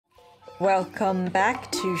Welcome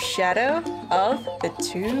back to Shadow of the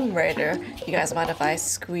Tomb Raider. You guys mind if I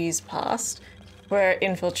squeeze past? We're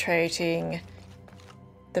infiltrating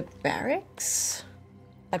the barracks,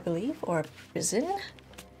 I believe, or a prison,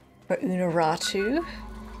 where Unuratu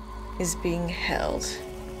is being held.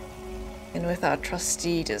 And with our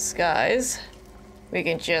trusty disguise, we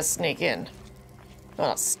can just sneak in. Well,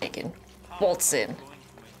 not sneak in, waltz in.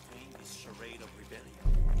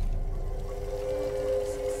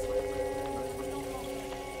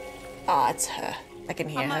 Ah, it's her. I can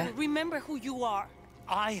hear her. Remember who you are.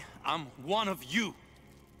 I am one of you.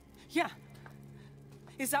 Yeah.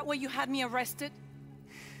 Is that why you had me arrested?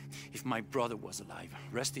 If my brother was alive,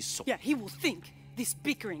 rest his soul. Yeah, he will think this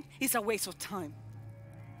bickering is a waste of time.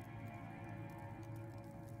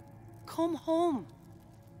 Come home.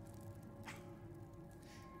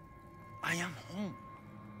 I am home.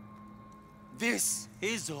 This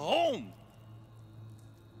is home.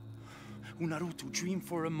 Unarutu, dream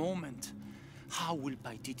for a moment. How will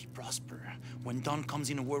Paititi prosper when Dawn comes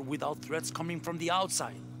in a world without threats coming from the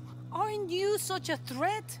outside? Aren't you such a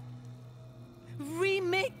threat?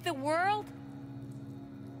 Remake the world?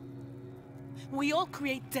 We all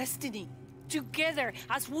create destiny, together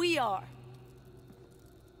as we are.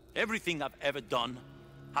 Everything I've ever done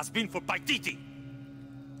has been for Paititi.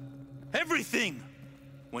 Everything!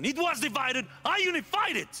 When it was divided, I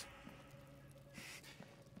unified it!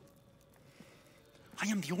 I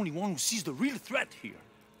am the only one who sees the real threat here.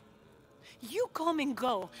 You come and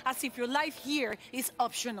go as if your life here is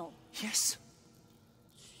optional. Yes.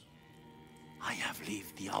 I have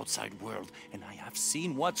lived the outside world and I have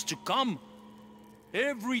seen what's to come.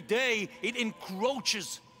 Every day it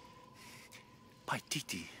encroaches.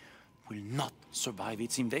 Paititi will not survive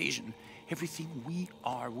its invasion. Everything we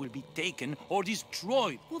are will be taken or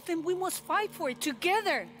destroyed. Well, then we must fight for it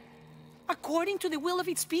together, according to the will of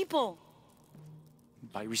its people.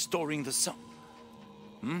 By restoring the sun.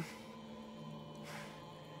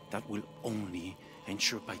 That will only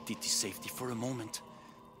ensure Paititi's safety for a moment.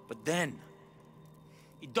 But then,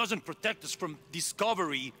 it doesn't protect us from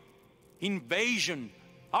discovery, invasion.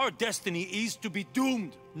 Our destiny is to be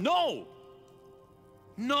doomed. No!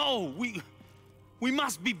 No, we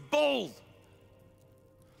must be bold,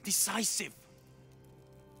 decisive.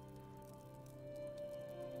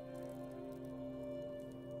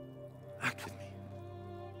 Act with me.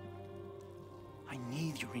 I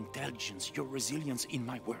need your intelligence, your resilience in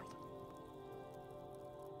my world.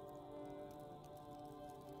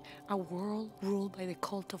 A world ruled by the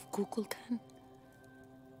cult of Kukulkan?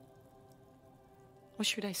 Or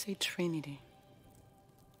should I say Trinity?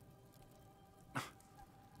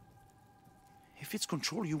 If it's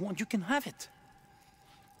control you want, you can have it.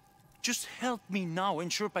 Just help me now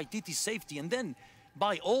ensure Paititi's safety, and then,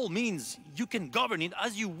 by all means, you can govern it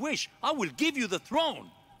as you wish. I will give you the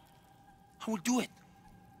throne. I will do it.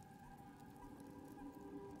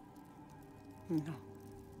 No.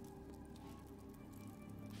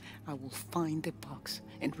 I will find the box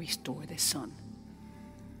and restore the sun.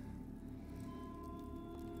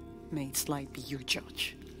 May its light be your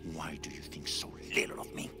judge. Why do you think so little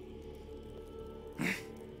of me?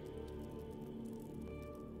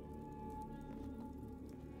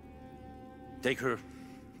 Take her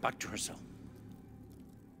back to her cell.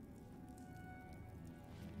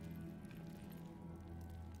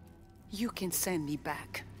 You can send me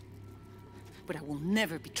back, but I will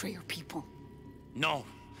never betray your people. No,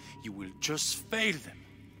 you will just fail them.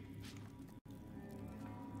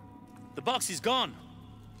 The box is gone.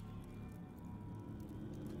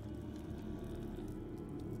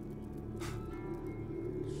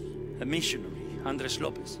 A missionary, Andres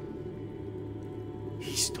Lopez.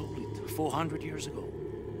 He stole it 400 years ago.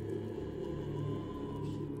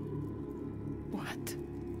 What?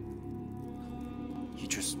 You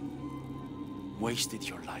just wasted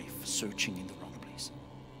your life searching in the wrong place.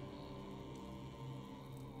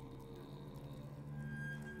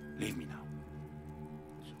 Leave me now.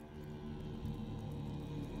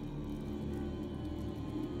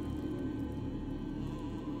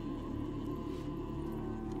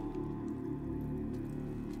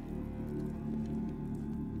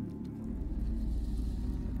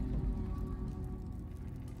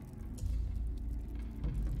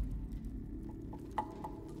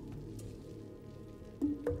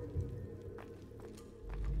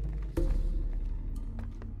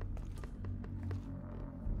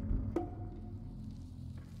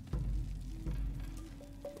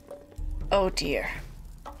 Oh dear.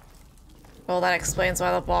 Well, that explains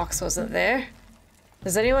why the box wasn't there.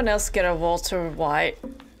 Does anyone else get a Walter White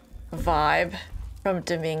vibe from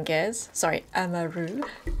Dominguez? Sorry, Amaru.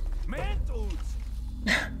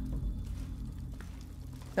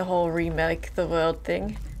 the whole remake the world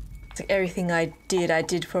thing. It's like everything I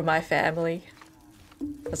did for my family.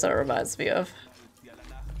 That's what it reminds me of.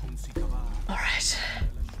 Alright.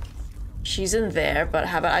 She's in there, but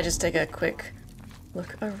how about I just take a quick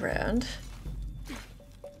look around?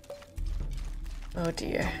 Oh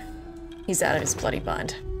dear. He's out of his bloody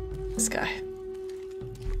mind. This guy.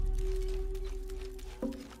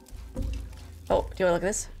 Oh, do you want to look at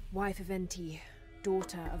this? Wife of Enti,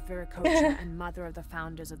 daughter of Viracocha and mother of the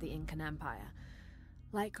founders of the Incan Empire.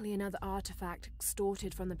 Likely another artifact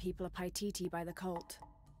extorted from the people of Paititi by the cult.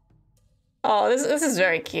 Oh, this is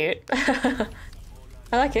very cute. I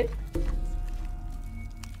like it.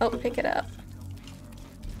 Oh, pick it up.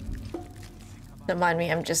 Don't mind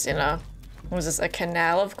me, I'm just in a... What is this, a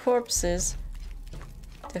canal of corpses?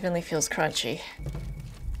 Definitely feels crunchy.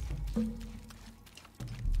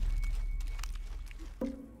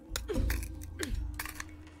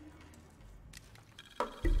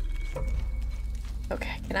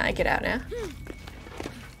 Okay, can I get out now?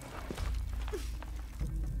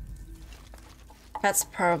 That's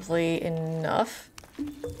probably enough.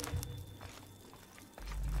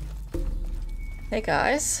 Hey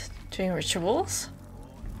guys, doing rituals?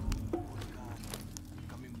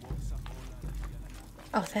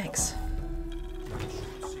 Oh, thanks.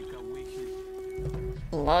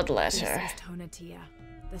 Blood letter. This is Tonatia,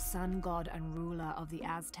 the sun god and ruler of the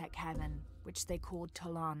Aztec heaven, which they called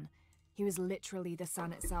Tolan. He was literally the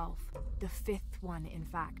sun itself, the fifth one in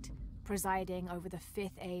fact, presiding over the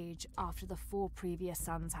fifth age after the 4 previous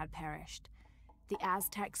suns had perished. The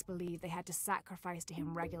Aztecs believed they had to sacrifice to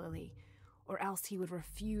him regularly, or else he would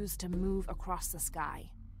refuse to move across the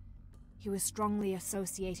sky. He was strongly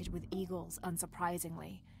associated with eagles,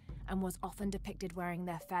 unsurprisingly, and was often depicted wearing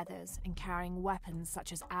their feathers and carrying weapons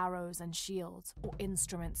such as arrows and shields, or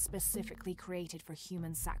instruments specifically created for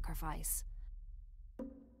human sacrifice.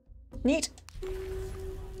 Neat.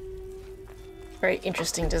 Very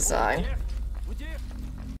interesting design.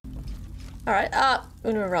 Alright,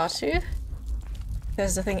 Unuratu.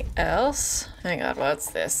 There's nothing else. Hang on,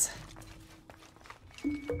 what's this?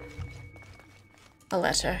 A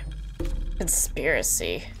letter.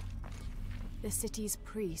 Conspiracy. The city's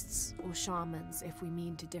priests, or shamans, if we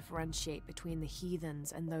mean to differentiate between the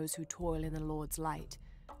heathens and those who toil in the Lord's light,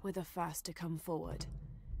 were the first to come forward.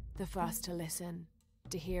 The first to listen,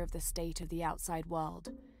 to hear of the state of the outside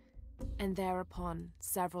world. And thereupon,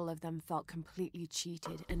 several of them felt completely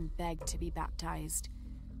cheated and begged to be baptized.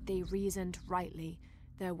 They reasoned rightly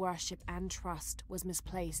their worship and trust was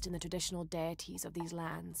misplaced in the traditional deities of these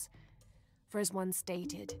lands. For as one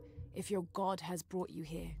stated, if your God has brought you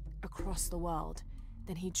here, across the world,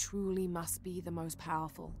 then he truly must be the most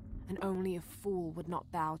powerful, and only a fool would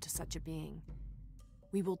not bow to such a being.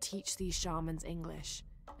 We will teach these shamans English,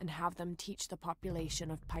 and have them teach the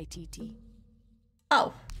population of Paititi.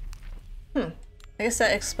 Oh. I guess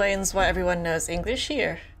that explains why everyone knows English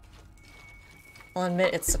here. I'll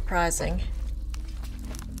admit it's surprising.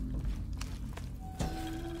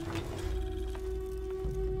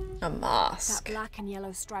 A mask. That black and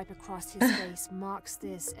yellow stripe across his face marks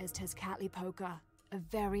this as Tezcatlipoca, a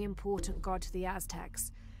very important god to the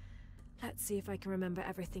Aztecs. Let's see if I can remember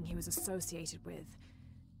everything he was associated with.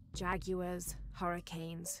 Jaguars,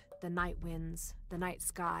 hurricanes, the night winds, the night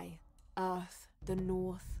sky, earth, the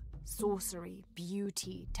north, sorcery,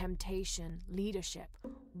 beauty, temptation, leadership,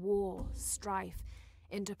 war, strife,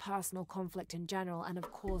 interpersonal conflict in general, and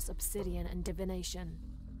of course obsidian and divination.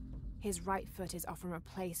 His right foot is often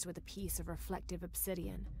replaced with a piece of reflective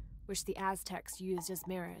obsidian, which the Aztecs used as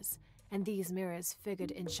mirrors, and these mirrors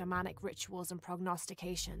figured in shamanic rituals and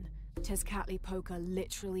prognostication. Tezcatlipoca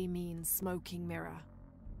literally means smoking mirror.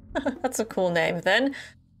 That's a cool name then.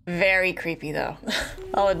 Very creepy though.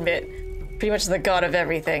 I'll admit. Pretty much the god of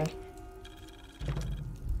everything.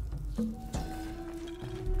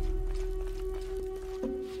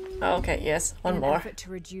 Okay, yes, one more. In an effort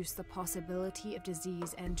to reduce the possibility of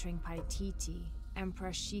disease entering Paititi,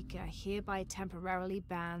 Emperor Shika hereby temporarily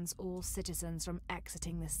bans all citizens from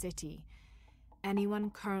exiting the city. Anyone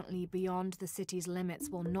currently beyond the city's limits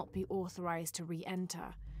will not be authorized to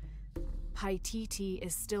re-enter. Paititi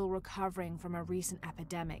is still recovering from a recent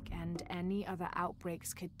epidemic, and any other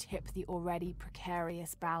outbreaks could tip the already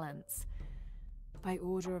precarious balance. By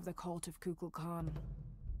order of the cult of Kukulkan.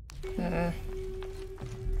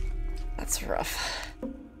 That's rough. Oh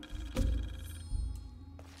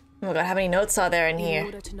my god, how many notes are there in here? In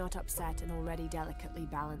order to not upset an already delicately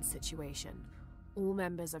balanced situation, all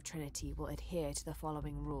members of Trinity will adhere to the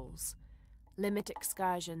following rules. Limit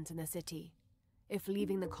excursions in the city. If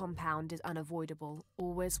leaving the compound is unavoidable,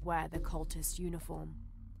 always wear the cultist uniform.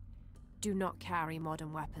 Do not carry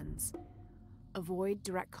modern weapons. Avoid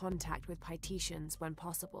direct contact with Paititians when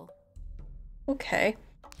possible. Okay.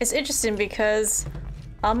 It's interesting because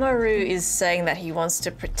Amaru is saying that he wants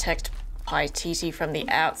to protect Paititi from the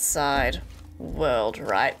outside world,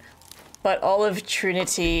 right? But all of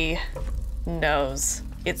Trinity knows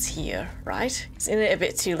it's here, right? Isn't it a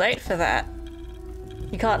bit too late for that?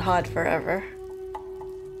 You can't hide forever.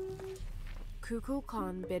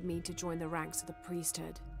 Kukulkan bid me to join the ranks of the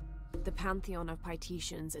priesthood. The pantheon of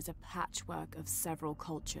Paititians is a patchwork of several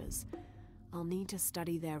cultures. I'll need to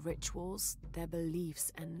study their rituals, their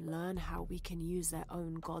beliefs, and learn how we can use their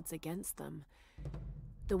own gods against them.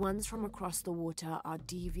 The ones from across the water are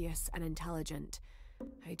devious and intelligent.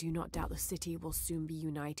 I do not doubt the city will soon be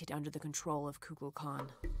united under the control of Kukulkan.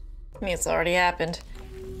 I mean, it's already happened.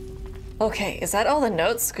 Okay, is that all the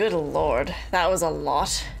notes? Good lord, that was a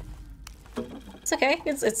lot. It's okay,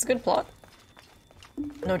 it's a good plot.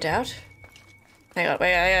 No doubt. Hang on,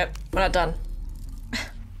 wait, we're not done.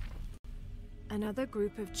 Another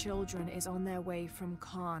group of children is on their way from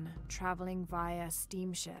Khan, traveling via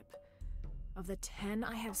steamship. Of the 10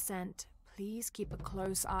 I have sent, please keep a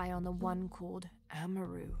close eye on the one called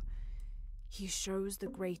Amaru. He shows the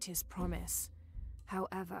greatest promise.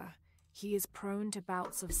 However, he is prone to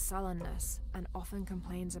bouts of sullenness and often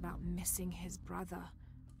complains about missing his brother.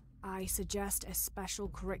 I suggest a special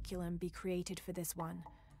curriculum be created for this one,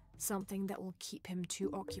 something that will keep him too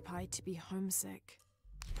occupied to be homesick.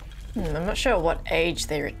 I'm not sure what age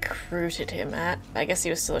they recruited him at. I guess he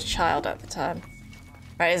was still a child at the time.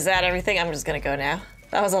 Right, is that everything? I'm just gonna go now.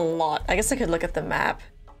 That was a lot. I guess I could look at the map.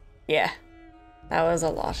 Yeah, that was a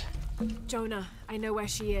lot. Jonah, I know where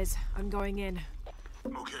she is. I'm going in.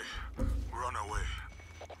 Okay, we're on our way.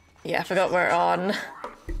 Yeah, I forgot we're on.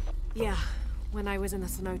 Yeah, when I was in the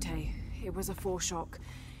cenote, it was a foreshock.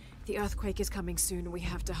 The earthquake is coming soon. We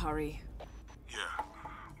have to hurry. Yeah,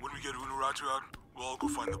 when we get Unuratu out, we'll all go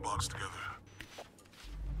find the box together.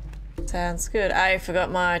 Sounds good. I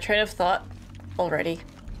forgot my train of thought already.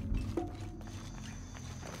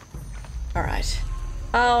 Alright.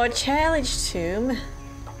 Oh, a challenge tomb.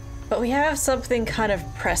 But we have something kind of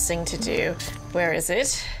pressing to do. Where is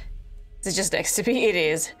it? Is it just next to me? It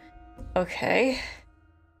is. Okay.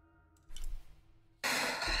 I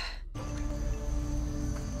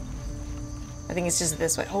think it's just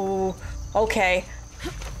this way. Oh, okay.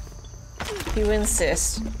 You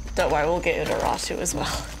insist. Don't worry, we'll get Unuratu as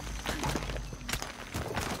well.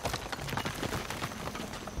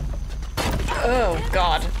 Oh,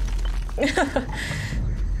 God.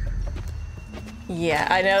 Yeah,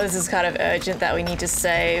 I know this is kind of urgent that we need to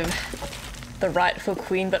save the rightful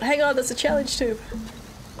queen, but hang on, there's a challenge too.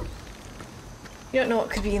 You don't know what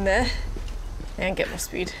could be in there. And get more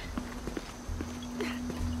speed.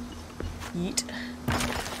 Yeet.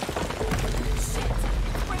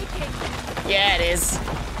 Yeah, it is.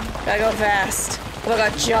 Gotta go fast. Oh my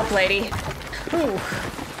god, jump, lady. Whew.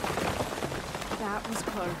 That was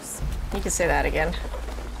close. You can say that again.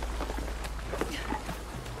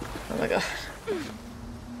 Oh my god.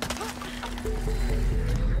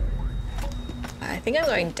 I think I'm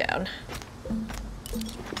going down.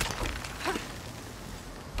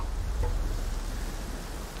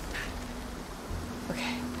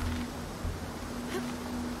 Okay.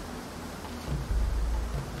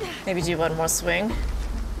 Maybe do one more swing.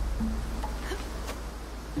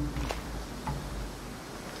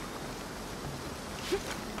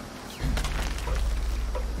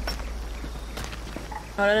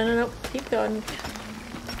 Oh, no, keep going.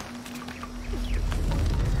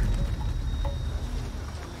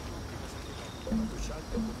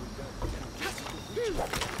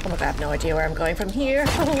 Oh my god, I have no idea where I'm going from here.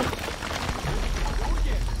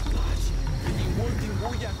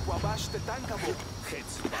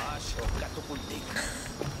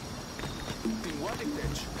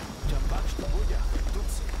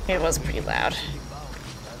 It was pretty loud.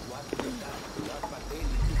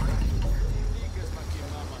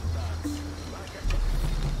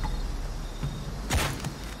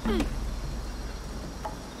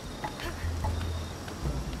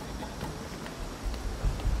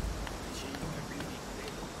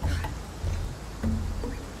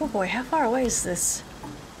 Oh boy, how far away is this?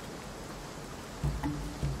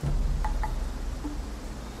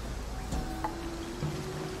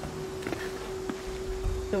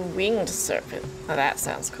 The winged serpent. Oh, that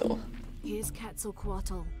sounds cool. Here's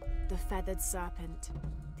Quetzalcoatl, the feathered serpent.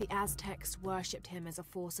 The Aztecs worshipped him as a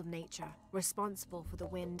force of nature, responsible for the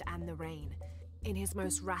wind and the rain. In his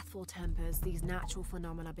most wrathful tempers, these natural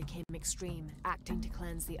phenomena became extreme, acting to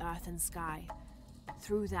cleanse the earth and sky.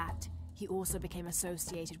 Through that, he also became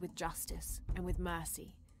associated with justice and with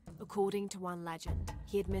mercy. According to one legend,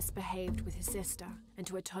 he had misbehaved with his sister, and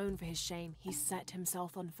to atone for his shame, he set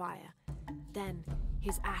himself on fire. Then,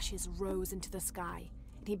 his ashes rose into the sky,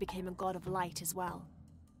 and he became a god of light as well.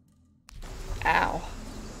 Ow.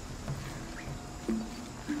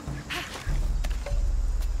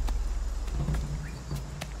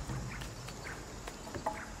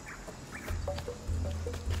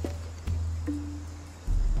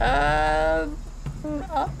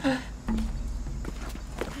 Up.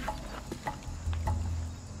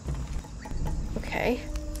 Okay.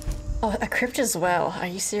 Oh, a crypt as well. Are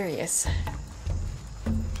you serious?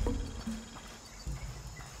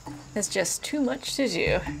 There's just too much to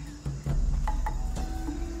do.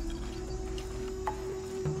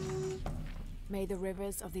 May the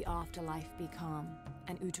rivers of the afterlife be calm,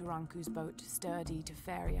 and Utaranku's boat sturdy to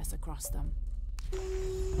ferry us across them.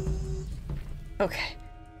 Okay.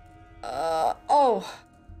 Oh.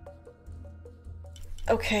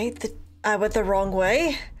 Okay, I went the wrong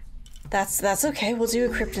way. That's okay, we'll do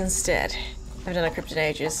a crypt instead. I've done a crypt in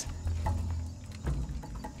ages.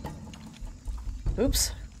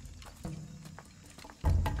 Oops.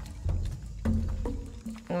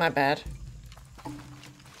 My bad.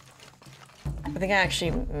 I think I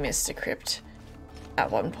actually missed a crypt at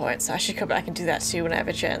one point, so I should come back and do that too when I have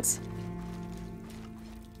a chance.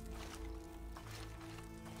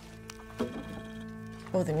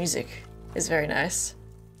 Oh, the music is very nice.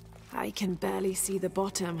 I can barely see the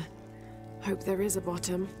bottom. Hope there is a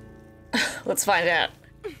bottom. Let's find out.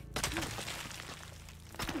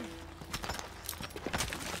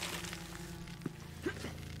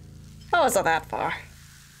 Oh, it's not that far.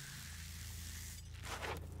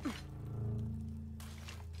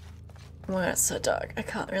 Oh, it's so dark. I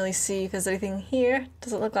can't really see if there's anything here.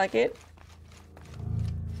 Doesn't look like it.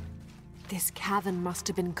 This cavern must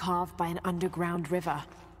have been carved by an underground river.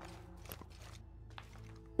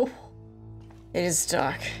 Ooh, it is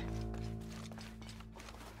dark.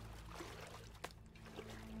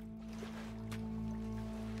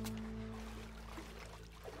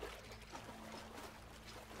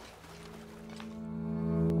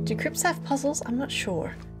 Do crypts have puzzles? I'm not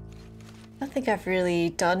sure. I don't think I've really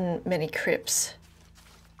done many crypts.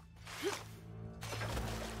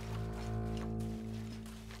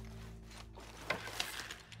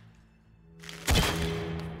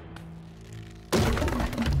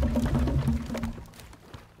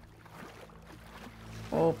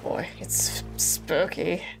 Oh boy, it's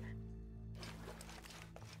spooky.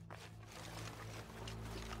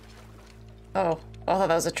 Oh, I thought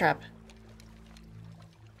that was a trap.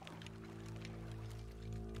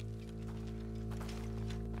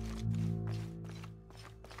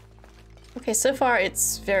 Okay, so far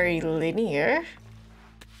it's very linear.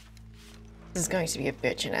 This is going to be a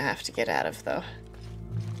bitch and I have to get out of, though.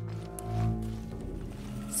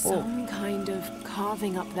 Some kind of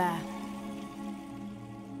carving up there.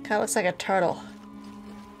 Kinda looks like a turtle.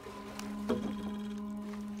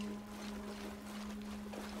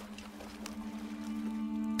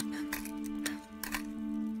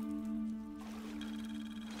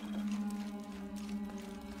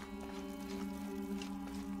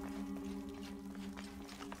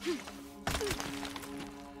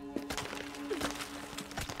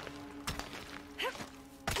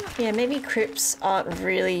 Yeah, maybe crypts aren't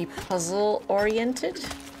really puzzle-oriented.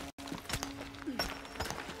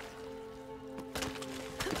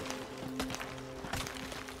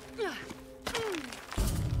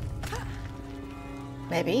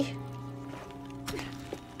 Maybe.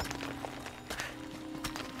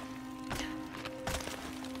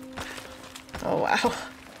 Oh wow.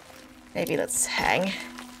 Maybe let's hang.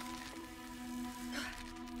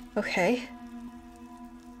 Okay.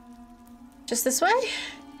 Just this way?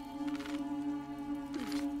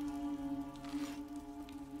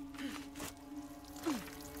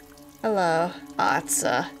 Hello. Ah, it's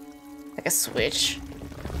like a switch.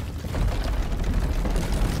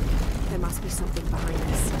 There must be something behind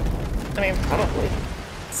this. I mean, probably.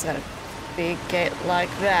 It's not a big gate like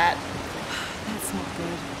that. That's not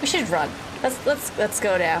good. We should run. Let's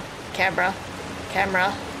go now. Camera,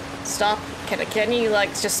 stop. Can you like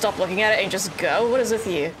just stop looking at it and just go? What is with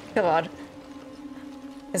you? Come on.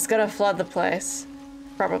 It's gonna flood the place.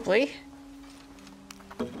 Probably.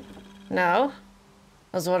 No.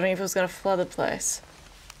 I was wondering if it was gonna flood the place.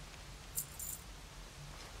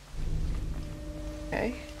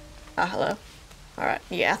 Okay. Ah, hello. Alright.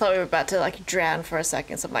 Yeah, I thought we were about to like drown for a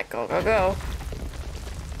second, so I'm like, go, go, go.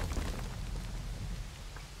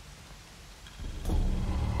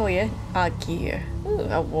 Oh yeah, gear. Ooh,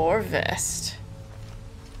 a war vest.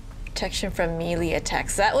 Protection from melee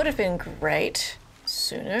attacks. That would have been great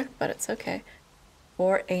sooner, but it's okay.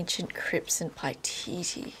 4 ancient crypts in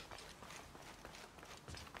Paititi.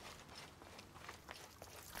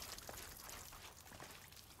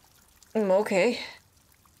 Okay.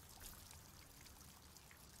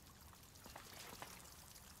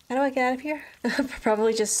 How do I get out of here?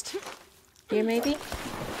 Probably just here, maybe?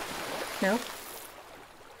 No?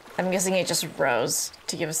 I'm guessing it just rose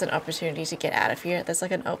to give us an opportunity to get out of here. There's like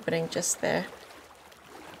an opening just there.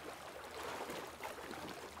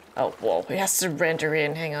 Oh, whoa. It has to render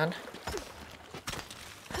in. Hang on.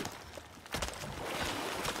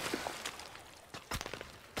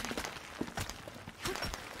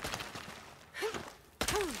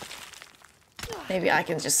 Maybe I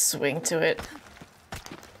can just swing to it.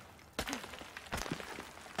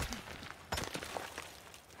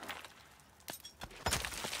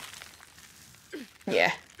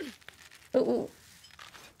 Yeah. Ooh.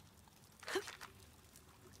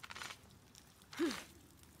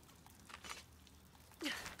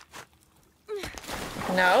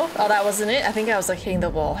 No? Oh, that wasn't it? I think I was like hitting the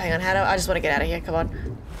wall. Hang on, how do I just want to get out of here, come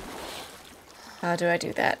on. How do I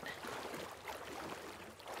do that?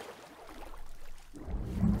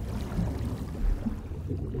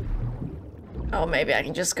 Oh, maybe I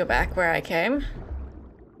can just go back where I came.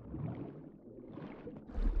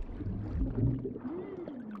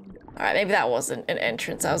 Alright, maybe that wasn't an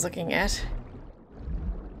entrance I was looking at.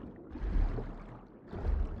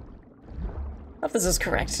 I hope this is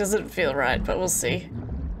correct. It doesn't feel right, but we'll see.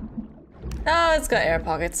 Oh, it's got air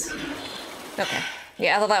pockets. Okay.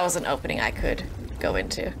 Yeah, I thought that was an opening I could go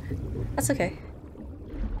into. That's okay.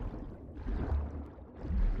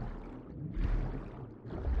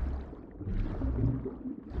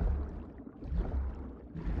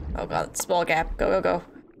 Oh god, small gap. Go, go, go.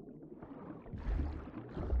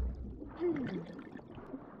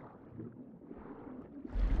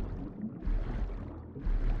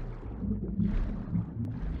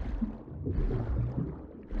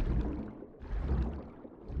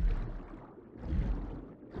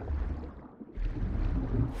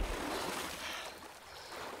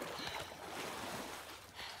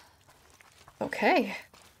 Okay.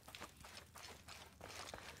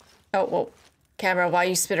 Oh, whoa. Camera, why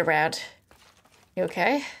you spit around? You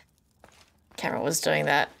okay? Camera was doing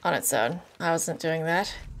that on its own. I wasn't doing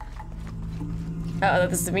that. Oh,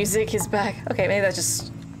 there's the music is back. Okay, maybe that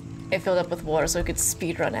just... It filled up with water so we could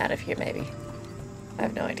speed run out of here, maybe. I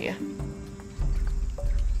have no idea.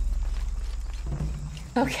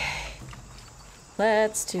 Okay.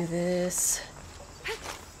 Let's do this.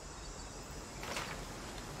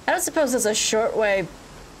 I don't suppose there's a short way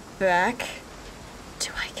back.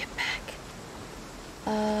 Do I get back?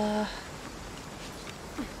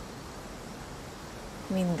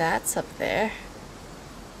 I mean, that's up there.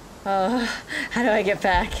 How do I get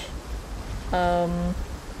back?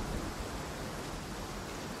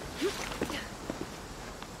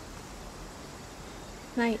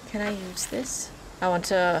 Can I use this? I want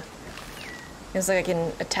to... It's like I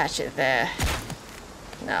can attach it there.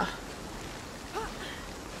 No.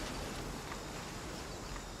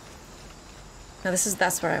 No,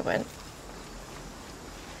 that's where I went.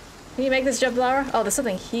 Can you make this jump, Lara? Oh, there's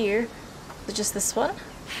something here. Is it just this one?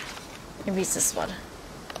 Maybe it's this one.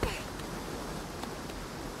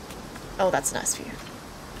 Oh, that's a nice view.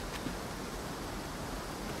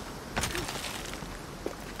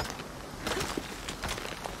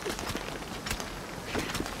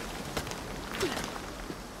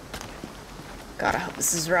 God, I hope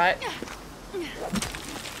this is right.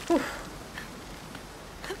 Whew.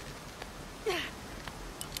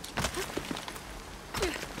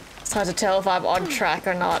 It's hard to tell if I'm on track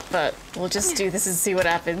or not, but we'll just do this and see what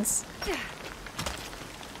happens.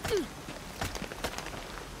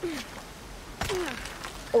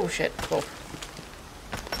 Oh shit. Oh.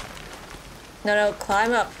 No,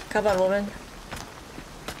 climb up. Come on, woman.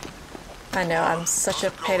 I know, I'm such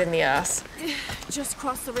a pain in the ass. Just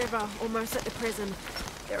crossed the river, almost at the prison.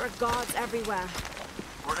 There are guards everywhere.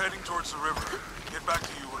 We're heading towards the river. Get back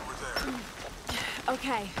to you when we're there.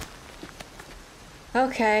 Okay.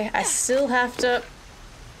 Okay, I still have to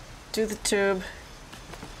do the tube.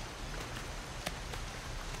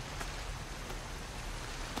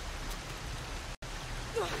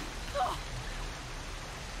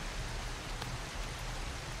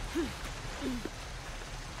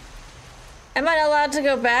 Am I not allowed to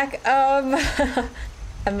go back?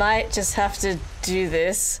 I might just have to do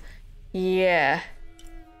this. Yeah.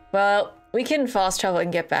 Well, we can fast travel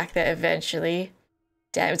and get back there eventually.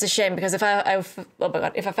 Damn, it's a shame because if oh my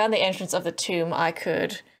god, if I found the entrance of the tomb, I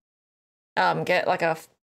could get like a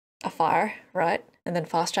fire, right? And then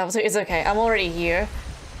fast travel. So it's okay. I'm already here.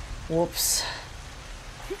 Whoops.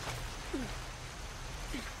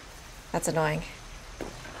 That's annoying.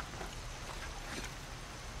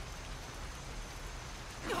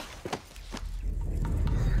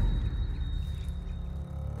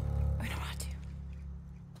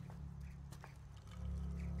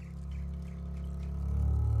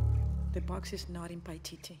 The box is not in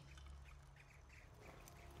Paititi.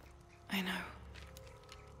 I know.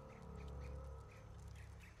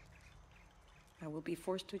 I will be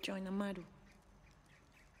forced to join Amaru.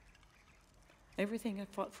 Everything I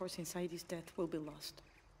fought for since Heidi's death will be lost.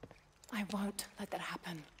 I won't let that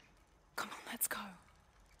happen. Come on, let's go.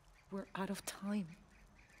 We're out of time.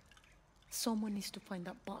 Someone needs to find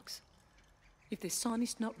that box. If the sun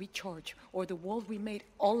is not recharged, or the world we made,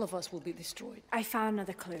 all of us will be destroyed. I found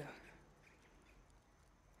another clue.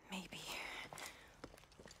 Maybe.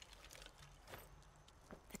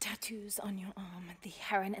 The tattoos on your arm, the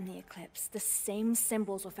heron and the eclipse, the same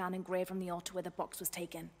symbols were found engraved on the altar where the box was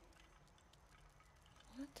taken.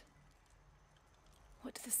 What?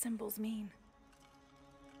 What do the symbols mean?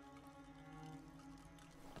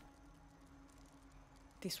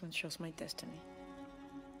 This one shows my destiny.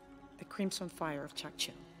 The crimson fire of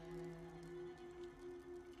Chakchil.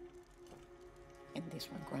 And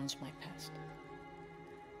this one grounds my past.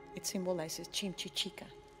 It symbolizes Chimchichica,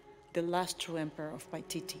 the last true emperor of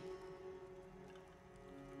Paititi.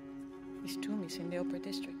 His tomb is in the upper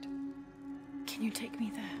district. Can you take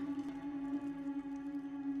me there?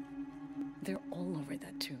 They're all over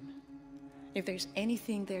that tomb. If there's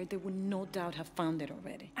anything there, they would no doubt have found it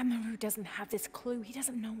already. Amaru doesn't have this clue. He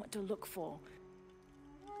doesn't know what to look for.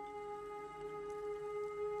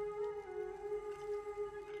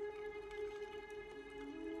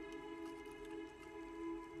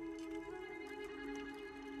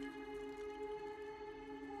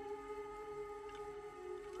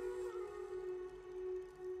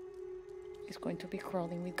 He's going to be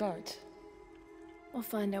crawling with guards. We'll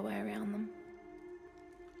find our way around them.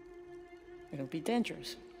 It'll be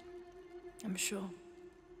dangerous. I'm sure.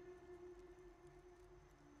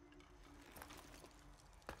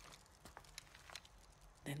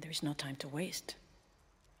 Then there's no time to waste.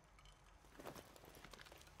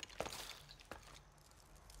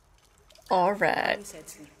 All right.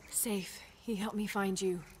 Safe. He helped me find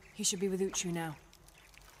you. He should be with Uchu now.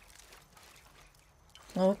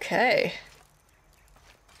 Okay.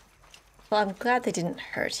 Well, I'm glad they didn't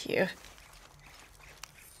hurt you.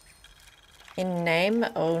 In name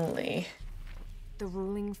only. The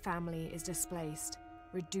ruling family is displaced,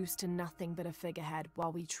 reduced to nothing but a figurehead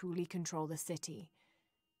while we truly control the city.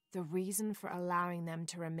 The reason for allowing them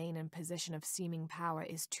to remain in position of seeming power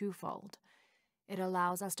is twofold. It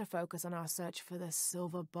allows us to focus on our search for the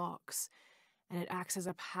silver box, and it acts as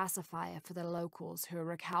a pacifier for the locals who are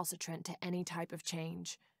recalcitrant to any type of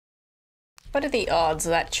change. What are the odds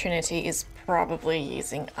that Trinity is probably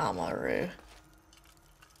using Amaru?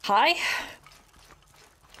 High?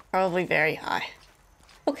 Probably very high.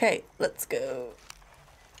 Okay, let's go.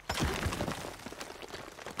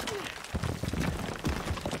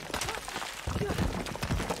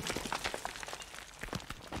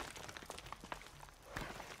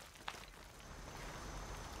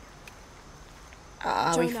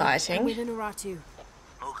 Are we Jonah, fighting? I'm with Unuratu.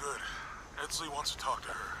 Oh, good. Edsley wants to talk to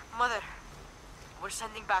her. Mother, we're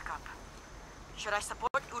sending backup. Should I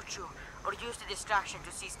support Uchu or use the distraction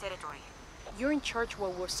to seize territory? You're in charge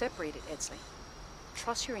while we're separated, Edsley.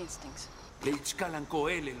 Trust your instincts.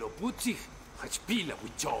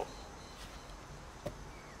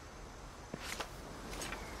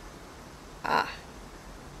 Ah.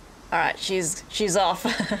 Alright, she's off.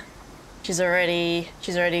 she's already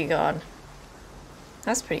gone.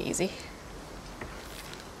 That's pretty easy.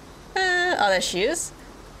 Oh, there she is.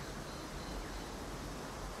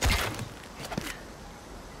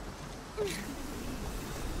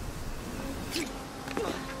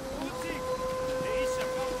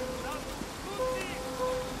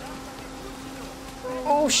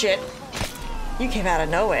 Oh shit. You came out of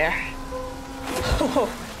nowhere.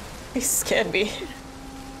 Oh, you scared me.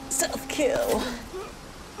 Stealth kill.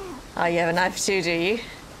 Oh, you have a knife too, do you?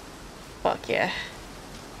 Fuck yeah.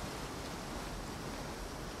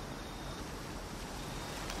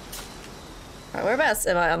 Alright, whereabouts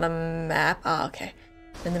am I on the map? Oh, okay.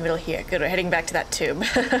 In the middle here. Good, we're heading back to that tomb.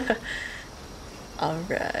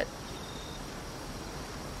 Alright.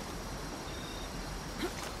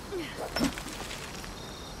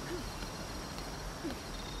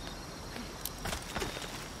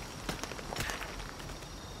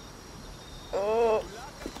 Oh.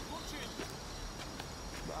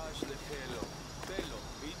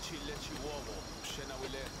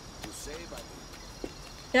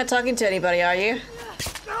 You're not talking to anybody, are you?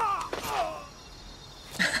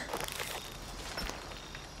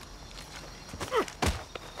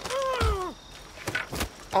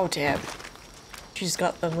 Oh, damn. She's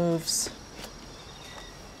got the moves.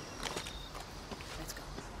 Let's go.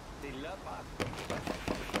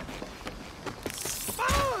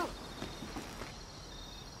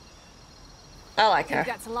 I like I think her.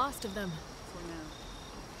 that's the last of them. For now,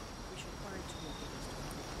 we should hurry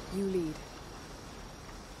to You lead.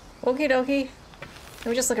 Okie dokie. Let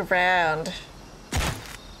me just look around.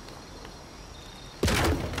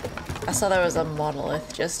 I saw there was a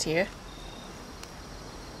monolith just here.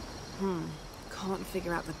 Can't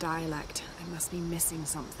figure out the dialect. I must be missing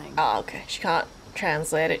something. Oh, okay. She can't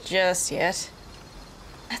translate it just yet.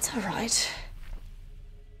 That's alright.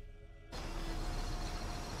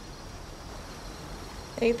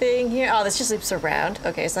 Anything here? Oh, this just loops around.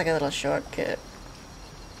 Okay, it's like a little shortcut.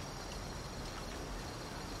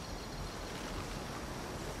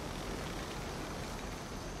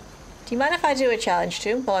 Do you mind if I do a challenge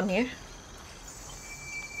too while I'm here?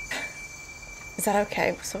 Is that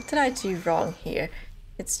okay? So what did I do wrong here?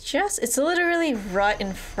 It's literally right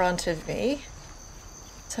in front of me.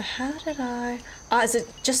 So how did I... Ah, is it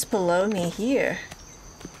just below me here?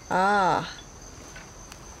 Ah.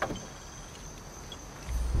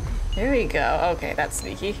 There we go. Okay, that's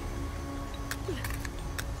sneaky.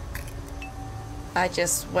 I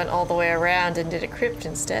just went all the way around and did a crypt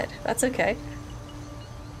instead. That's okay.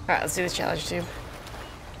 Alright, let's do this challenge too.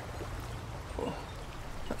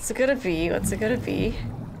 What's it gonna be? What's it gonna be?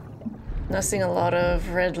 Noticing a lot of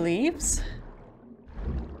red leaves.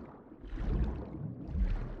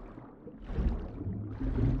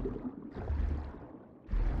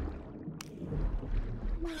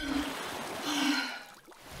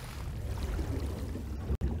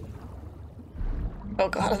 Oh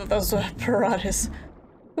god, I thought those were piranhas.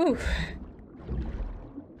 Ooh.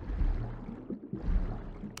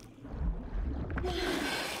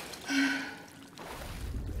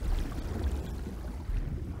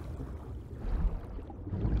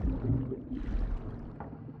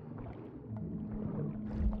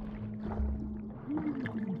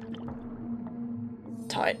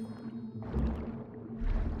 Tight.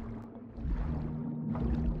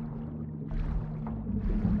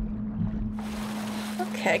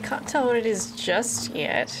 Okay, can't tell what it is just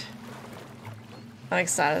yet. I'm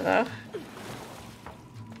excited though.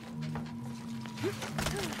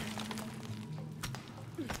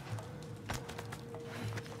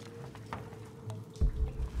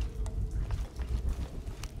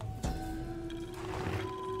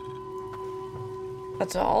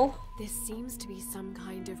 That's all? This seems to be some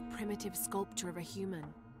kind of primitive sculpture of a human.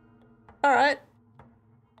 Alright.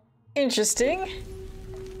 Interesting.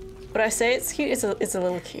 Would I say it's cute? It's a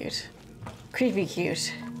little cute. Creepy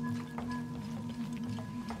cute.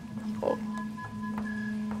 Oh.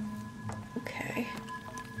 Okay.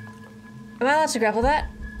 Am I allowed to grapple that?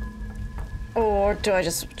 Or do I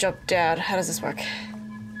just jump down? How does this work?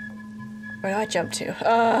 Where do I jump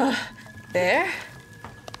to? There?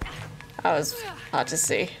 That was hard to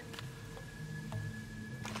see.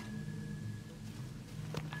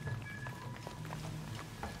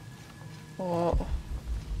 Whoa.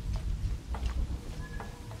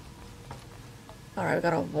 Alright, we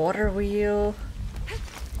got a water wheel.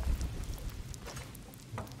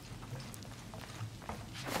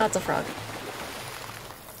 That's a frog.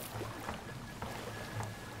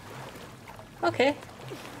 Okay.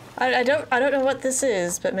 I don't know what this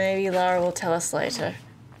is, but maybe Lara will tell us later.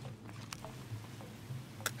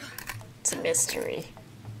 It's a mystery.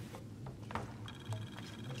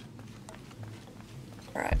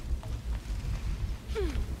 Alright.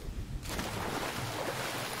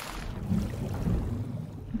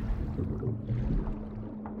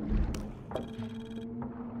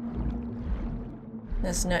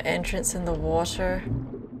 There's no entrance in the water.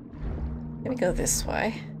 Let me go this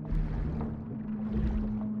way.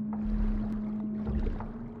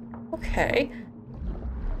 Okay.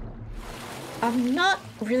 I'm not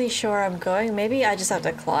really sure where I'm going. Maybe I just have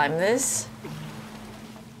to climb this.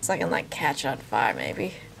 So I can like catch it on fire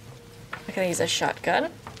maybe. I can use a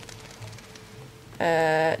shotgun.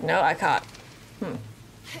 No, I can't. And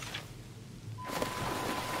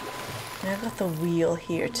I've got the wheel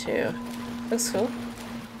here too. Looks cool.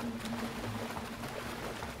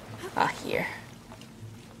 Ah, here.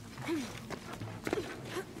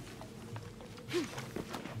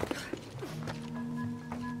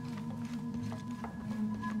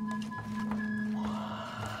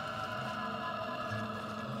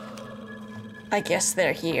 I guess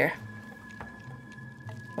they're here.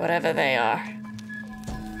 Whatever they are.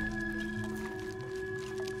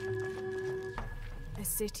 A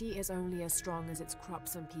city is only as strong as its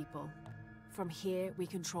crops and people. From here, we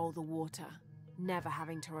control the water. never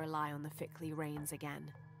having to rely on the Fickley rains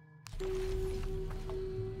again.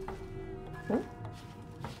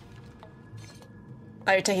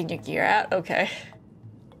 Are you taking your gear out? Okay.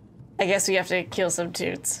 I guess we have to kill some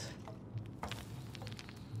dudes.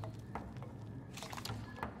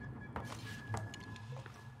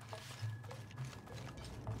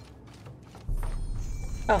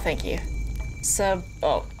 Oh, thank you.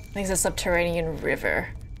 Oh, I think it's a subterranean river.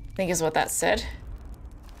 I think is what that said.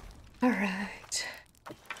 Alright.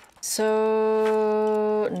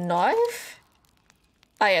 So, knife?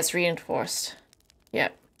 Ah, yeah, it's reinforced.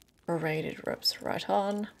 Yep. Braided ropes right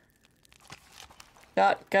on.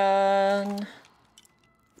 Shotgun.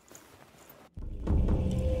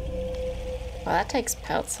 Well, that takes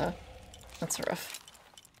pelts, huh? That's rough.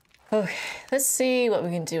 Okay, let's see what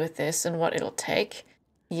we can do with this and what it'll take.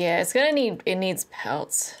 Yeah, it needs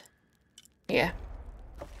pelts. Yeah.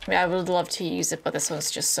 I mean, I would love to use it, but this one's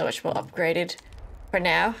just so much more upgraded. For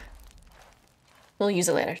now. We'll use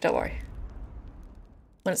it later, don't worry.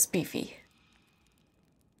 When it's beefy.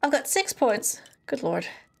 I've got 6 points. Good lord.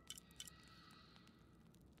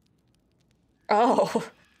 Oh.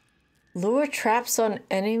 Lure traps on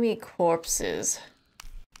enemy corpses.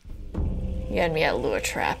 You had me at lure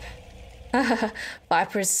trap.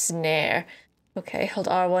 Viper's snare. Okay, hold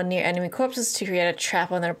R1 near enemy corpses to create a trap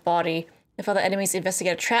on their body. If other enemies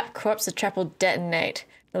investigate a trap corpse, the trap will detonate,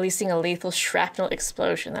 releasing a lethal shrapnel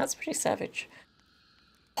explosion. That's pretty savage.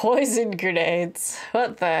 Poison grenades.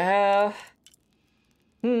 What the hell?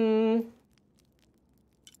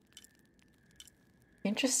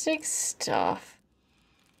 Interesting stuff.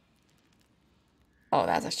 Oh,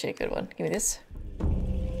 that's actually a good one. Give me this.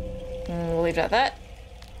 We'll leave it at that.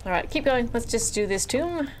 Alright, keep going. Let's just do this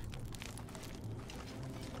tomb.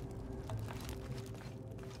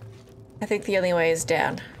 I think the only way is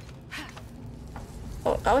down.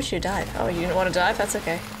 Oh, I wish you died. Oh, you didn't want to dive? That's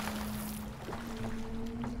okay.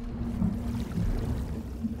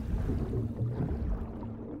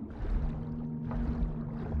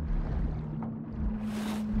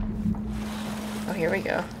 Oh, here we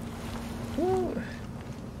go. Ooh.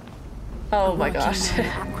 Oh my gosh. An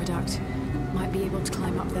aqueduct. Might be able to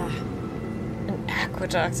climb up there. An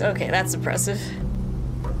aqueduct. Okay, that's impressive.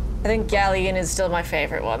 I think Galleon is still my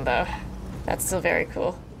favorite one, though. That's still very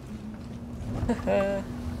cool.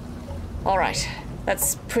 Alright.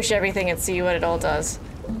 Let's push everything and see what it all does.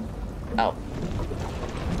 Oh.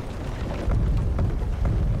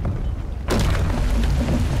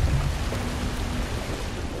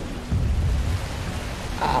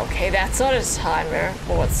 Okay, that's on a timer.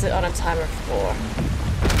 Or what's it on a timer for?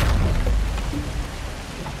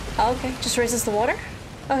 Okay, just raises the water?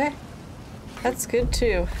 Okay. That's good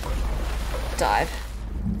too. Dive.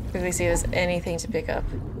 Quickly see if there's anything to pick up.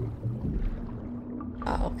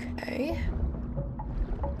 Okay.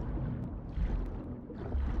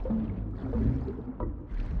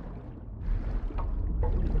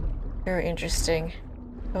 Very interesting.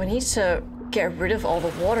 Oh, I need to get rid of all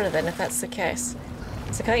the water then, if that's the case.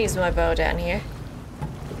 So can I use my bow down here?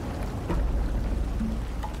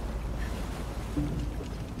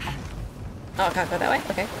 Oh, I can't go that way?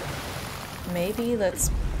 Okay. Maybe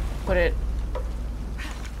let's put it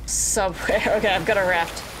somewhere. Okay, I've got a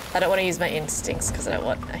raft. I don't want to use my instincts because I don't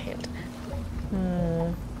want a hint.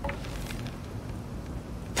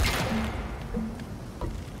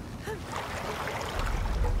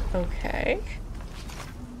 Okay.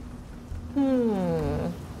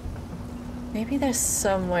 Maybe there's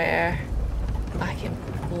somewhere I can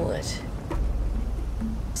pull it.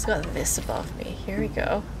 It's got this above me. Here we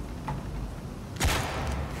go.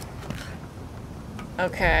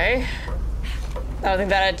 Okay. I don't think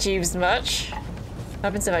that achieves much. What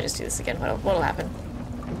happens if I just do this again? What'll happen?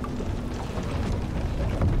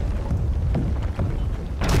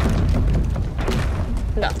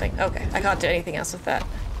 Nothing. Okay, I can't do anything else with that.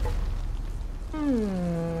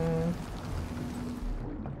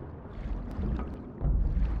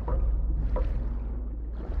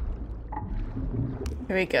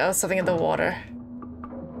 Here we go, something in the water.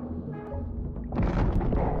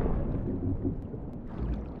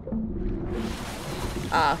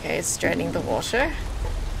 Ah, okay, it's draining the water.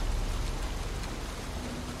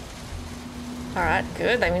 Alright,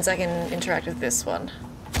 good. That means I can interact with this one.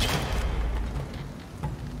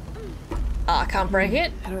 Ah, I can't break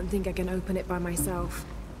it? I don't think I can open it by myself.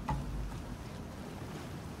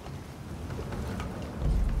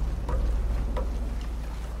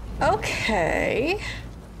 Okay.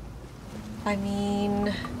 I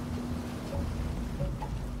mean...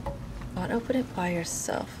 Can't open it by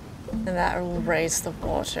yourself. And that will raise the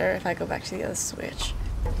water if I go back to the other switch.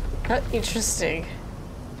 Oh, interesting.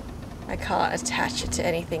 I can't attach it to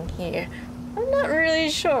anything here. I'm not really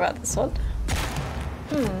sure about this one.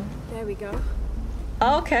 There we go.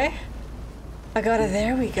 Okay. I got it.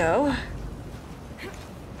 There we go.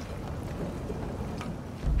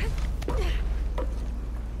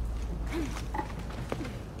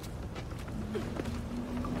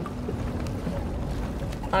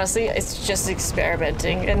 Honestly, it's just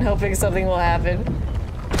experimenting and hoping something will happen.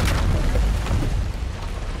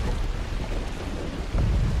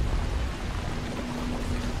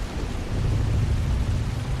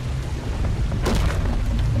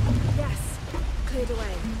 Yes, cleared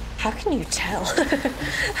away. How can you tell?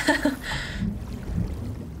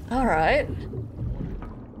 All right.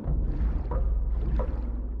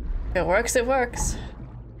 If it works, it works.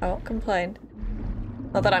 I won't complain.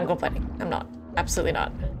 Not that I'm complaining. I'm not. Absolutely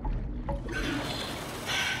not.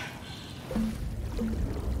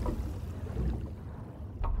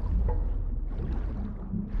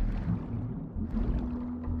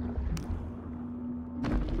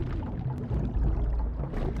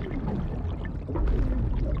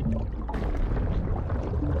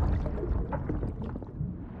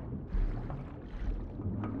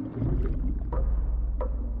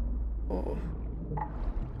 Ooh.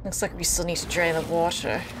 Looks like we still need to drain the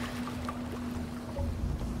water.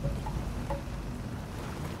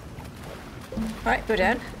 Alright, go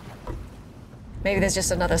down. Maybe there's just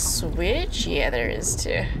another switch? Yeah, there is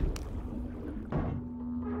too.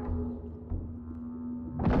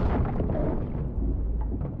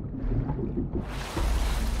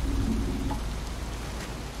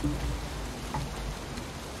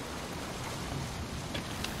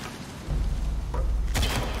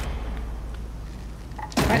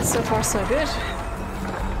 Alright, so far so good.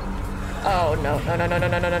 Oh no, no, no, no, no,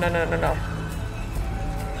 no, no, no, no, no, no.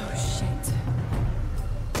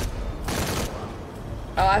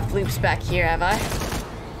 Oh, I've looped back here, have I?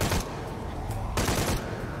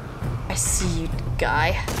 I see you,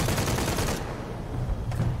 guy.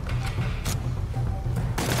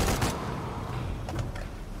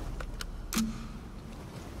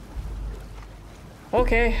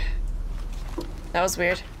 Okay. That was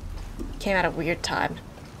weird. Came at a weird time.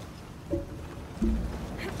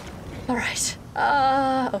 Alright.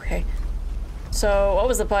 Okay. So, what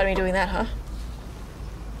was the point of me doing that, huh?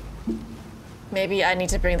 Maybe I need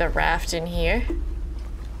to bring the raft in here.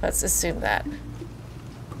 Let's assume that.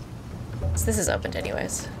 So this is opened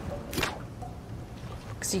anyways.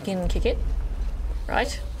 Because you can kick it,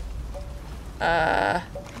 right? Well,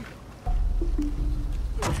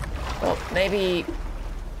 maybe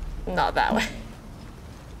not that way.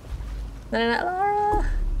 No, no, no, Lara!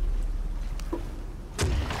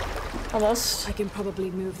 Almost. I can probably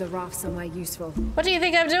move the raft somewhere useful. What do you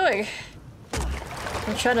think I'm doing?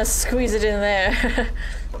 I'm trying to squeeze it in there.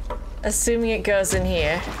 Assuming it goes in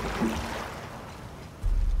here.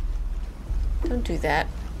 Don't do that.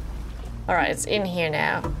 Alright, it's in here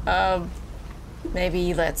now.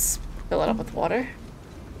 Maybe let's fill it up with water.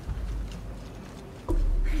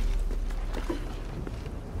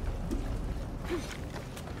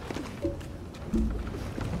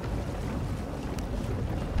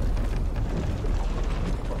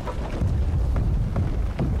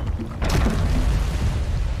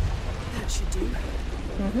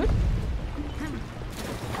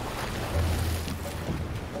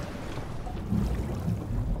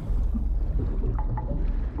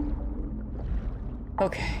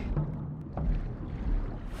 Okay.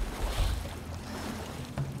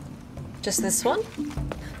 Just this one?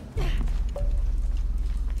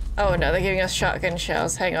 Oh no, they're giving us shotgun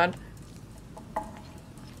shells. Hang on.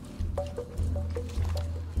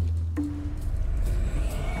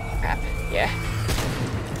 Crap. Yeah.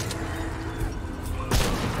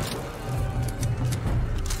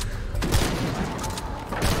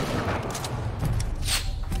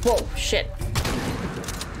 Whoa, shit.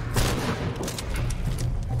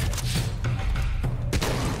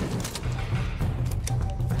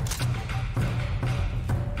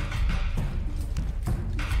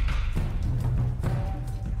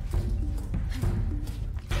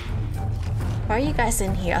 Why are you guys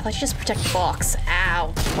in here? I thought you just protect the box.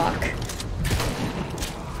 Ow, fuck.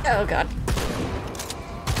 Oh god.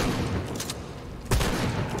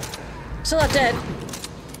 Still not dead.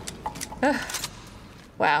 Ugh.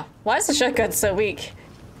 Wow. Why is the shotgun so weak?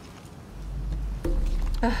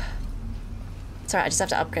 Ugh. It's alright, I just have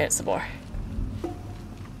to upgrade it some more.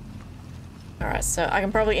 Alright, so I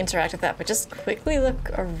can probably interact with that, but just quickly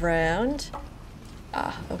look around.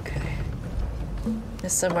 Ah, okay.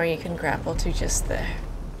 There's somewhere you can grapple to just there.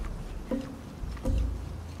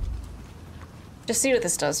 Just see what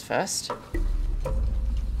this does first.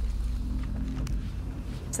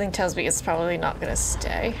 Something tells me it's probably not gonna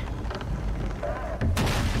stay.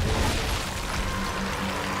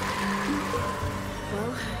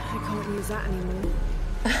 Well, I can't use that anymore.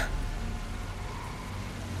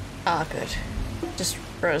 Ah, good. Just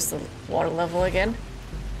rose the water level again.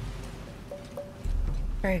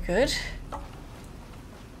 Very good.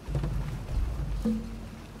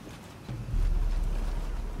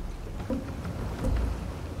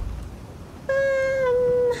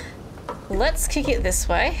 Let's kick it this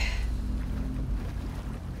way.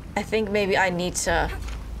 I think maybe I need to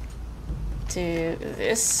do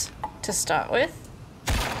this to start with.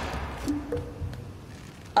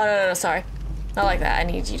 Oh, no, sorry. Not like that. I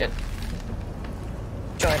need you to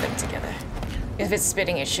join them together. If it's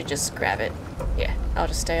spinning, it should just grab it. Yeah, I'll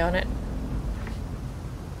just stay on it.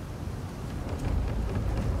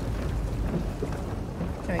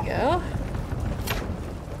 There we go.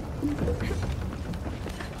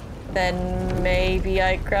 Then maybe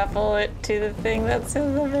I grapple it to the thing that's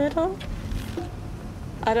in the middle.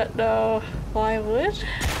 I don't know why I would.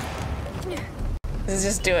 Let's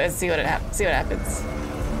just do it and see what happens.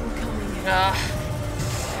 Ah.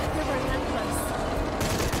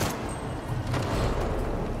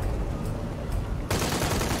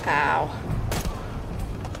 Ow.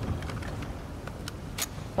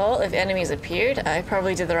 Well, if enemies appeared, I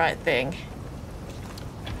probably did the right thing.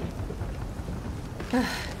 Try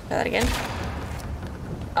that again.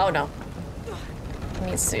 Oh no. It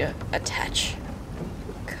needs to attach.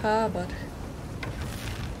 Come on.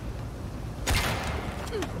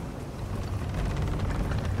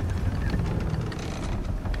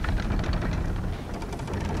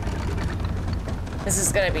 This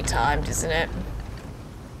is gonna be timed, isn't it?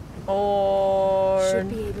 Or should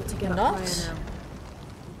be able to get not? Up higher now.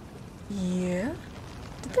 Yeah.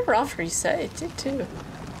 Did the raft reset? It did too.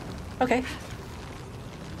 Okay.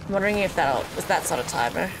 I'm wondering if that's not a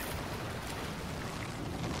timer.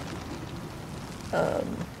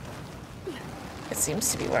 It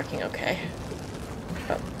seems to be working okay.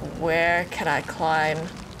 But where can I climb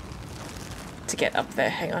to get up there?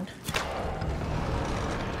 Hang on.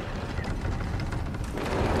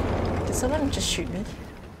 Did someone just shoot me?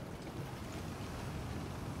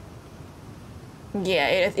 Yeah,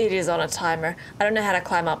 it is on a timer. I don't know how to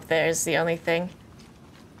climb up there is the only thing.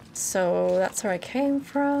 So that's where I came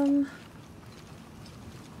from.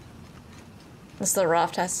 Unless the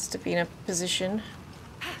raft has to be in a position.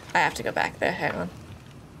 I have to go back there, hang on.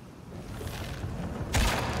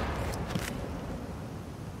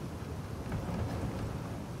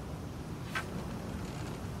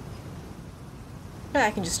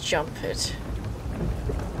 I can just jump it.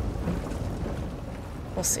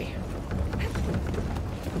 We'll see.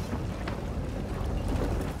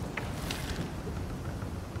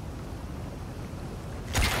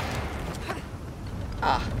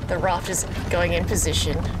 Ah, the raft is going in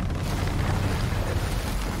position.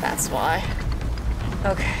 That's why.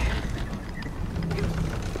 Okay.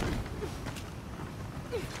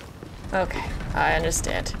 Okay, I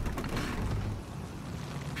understand.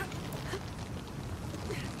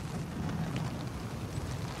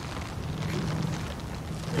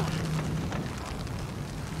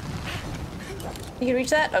 You can reach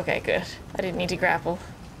that? Okay, good. I didn't need to grapple.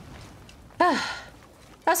 Ah,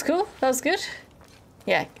 that's cool. That was good.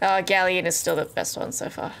 Yeah, Galleon is still the best one so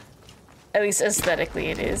far. At least aesthetically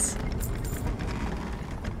it is.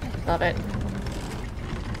 Love it.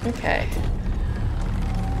 Okay.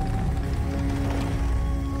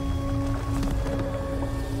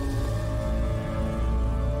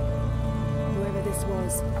 Whoever this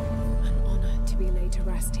was, an honor to be laid to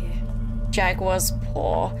rest here. Jaguar's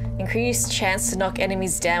Paw. Increased chance to knock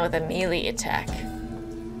enemies down with a melee attack.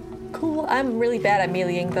 Cool. I'm really bad at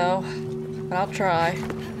meleeing though. But I'll try.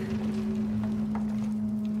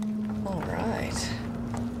 Alright.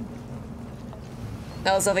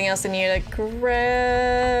 That was something else in here to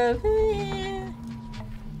grab.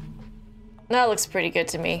 That looks pretty good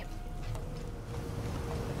to me.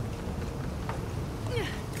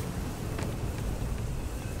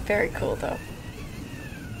 Very cool though.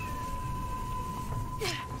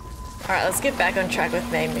 Alright, let's get back on track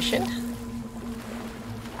with main mission.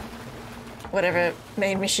 Whatever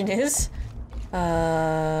main mission is.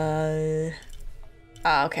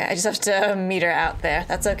 Okay. I just have to meet her out there.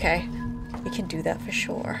 That's okay. We can do that for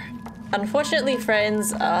sure. Unfortunately,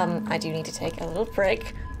 friends, I do need to take a little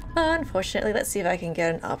break. Unfortunately, let's see if I can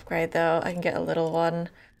get an upgrade, though. I can get a little one.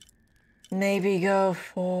 Maybe go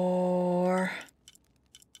for...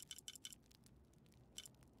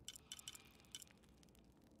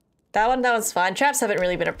 That one's fine. Traps haven't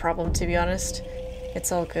really been a problem, to be honest.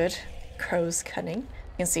 It's all good. Crow's cunning.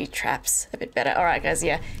 can see traps a bit better. Alright guys,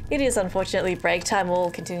 yeah, it is unfortunately break time.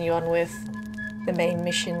 We'll continue on with the main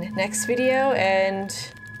mission next video, and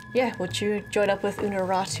yeah, we'll join up with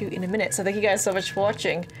Unuratu in a minute. So thank you guys so much for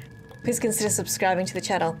watching. Please consider subscribing to the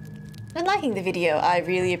channel and liking the video. I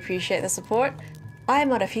really appreciate the support.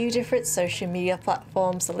 I'm on a few different social media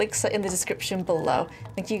platforms. The links are in the description below.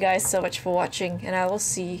 Thank you guys so much for watching, and I will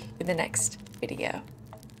see you in the next video.